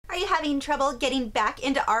Having trouble getting back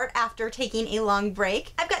into art after taking a long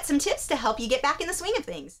break? I've got some tips to help you get back in the swing of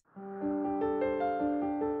things.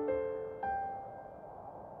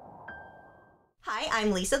 Hi,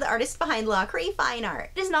 I'm Lisa, the artist behind Lachri Fine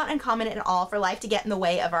Art. It is not uncommon at all for life to get in the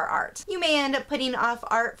way of our art. You may end up putting off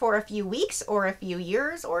art for a few weeks or a few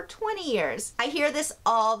years or 20 years. I hear this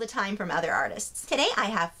all the time from other artists. Today I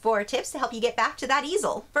have 4 tips to help you get back to that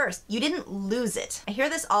easel. First, you didn't lose it. I hear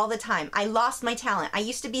this all the time. I lost my talent. I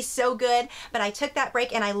used to be so good, but I took that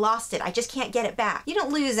break and I lost it. I just can't get it back. You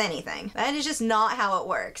don't lose anything. That is just not how it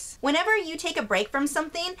works. Whenever you take a break from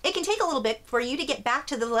something, it can take a little bit for you to get back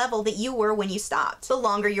to the level that you were when you stopped. The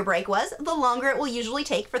longer your break was, the longer it will usually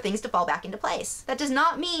take for things to fall back into place. That does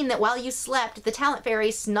not mean that while you slept, the talent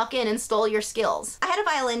fairy snuck in and stole your skills. I had a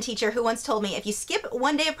violin teacher who once told me, if you skip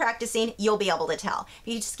 1 day of practicing, you'll be able to tell.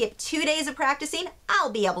 If you skip 2 days of practicing, I'll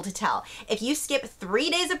be able to tell. If you skip 3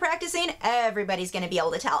 days of practicing, everybody's going to be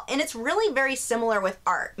able to tell. And it's really very similar with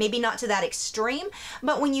art. Maybe not to that extreme,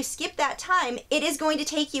 but when you skip that time, it is going to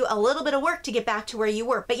take you a little bit of work to get back to where you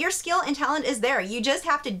were. But your skill and talent is there. You just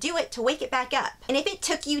have to do it to wake it back up. And if it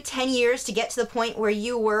took you 10 years to get to the point where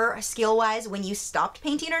you were skill-wise when you stopped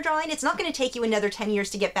painting or drawing, it's not going to take you another 10 years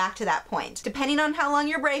to get back to that point. Depending on how long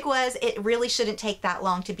your break was, it really shouldn't take that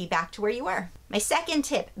long to be back to where you were. My second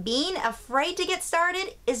tip, being afraid to get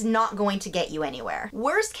started is not going to get you anywhere.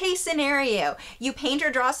 Worst case scenario, you paint or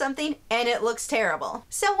draw something and it looks terrible.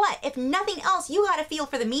 So what? If nothing else, you got to feel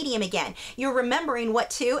for the medium again. You're remembering what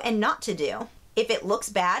to and not to do. If it looks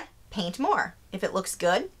bad, paint more. If it looks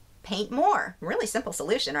good, paint more. Really simple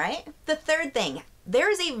solution, right? The third thing,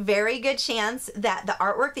 there is a very good chance that the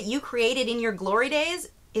artwork that you created in your glory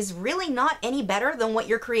days is really not any better than what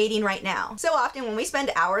you're creating right now. So often when we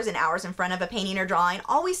spend hours and hours in front of a painting or drawing,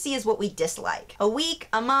 all we see is what we dislike. A week,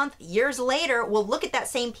 a month, years later, we'll look at that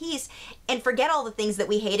same piece and forget all the things that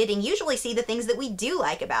we hated and usually see the things that we do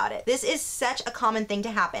like about it. This is such a common thing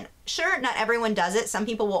to happen. Sure, not everyone does it. Some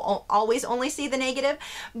people will always only see the negative,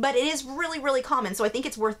 but it is really, really common, so I think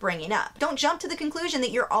it's worth bringing up. Don't jump to the conclusion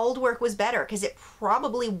that your old work was better, because it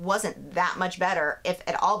probably wasn't that much better, if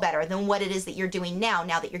at all better, than what it is that you're doing now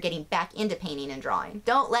that you're getting back into painting and drawing.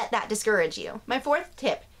 Don't let that discourage you. My fourth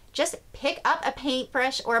tip, just pick up a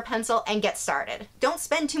paintbrush or a pencil and get started. Don't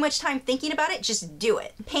spend too much time thinking about it, just do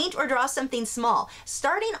it. Paint or draw something small.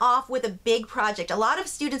 Starting off with a big project. A lot of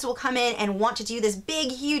students will come in and want to do this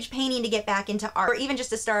big, huge painting to get back into art, or even just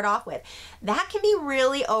to start off with. That can be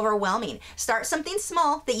really overwhelming. Start something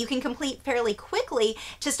small that you can complete fairly quickly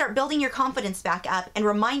to start building your confidence back up and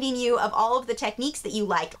reminding you of all of the techniques that you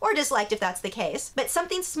liked or disliked if that's the case. But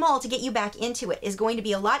something small to get you back into it is going to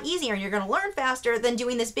be a lot easier, and you're going to learn faster than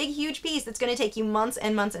doing this big huge piece that's going to take you months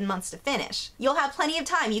and months and months to finish. You'll have plenty of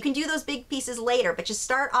time. You can do those big pieces later, but just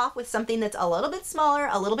start off with something that's a little bit smaller,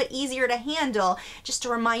 a little bit easier to handle, just to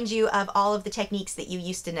remind you of all of the techniques that you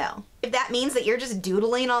used to know. If that means that you're just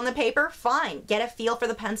doodling on the paper, fine. Get a feel for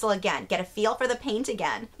the pencil again. Get a feel for the paint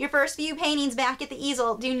again. Your first few paintings back at the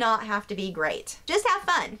easel do not have to be great. Just have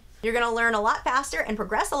fun. You're going to learn a lot faster and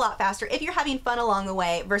progress a lot faster if you're having fun along the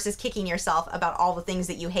way versus kicking yourself about all the things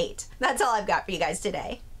that you hate. That's all I've got for you guys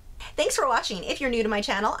today. Thanks for watching. If you're new to my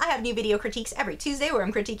channel, I have new video critiques every Tuesday where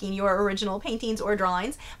I'm critiquing your original paintings or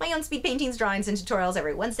drawings, my own speed paintings, drawings, and tutorials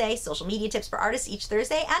every Wednesday, social media tips for artists each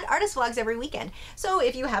Thursday, and artist vlogs every weekend. So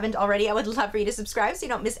if you haven't already, I would love for you to subscribe so you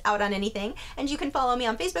don't miss out on anything. And you can follow me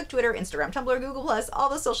on Facebook, Twitter, Instagram, Tumblr, Google+, all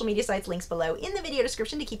the social media sites links below in the video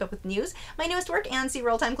description to keep up with news, my newest work, and see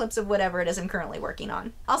real-time clips of whatever it is I'm currently working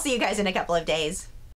on. I'll see you guys in a couple of days.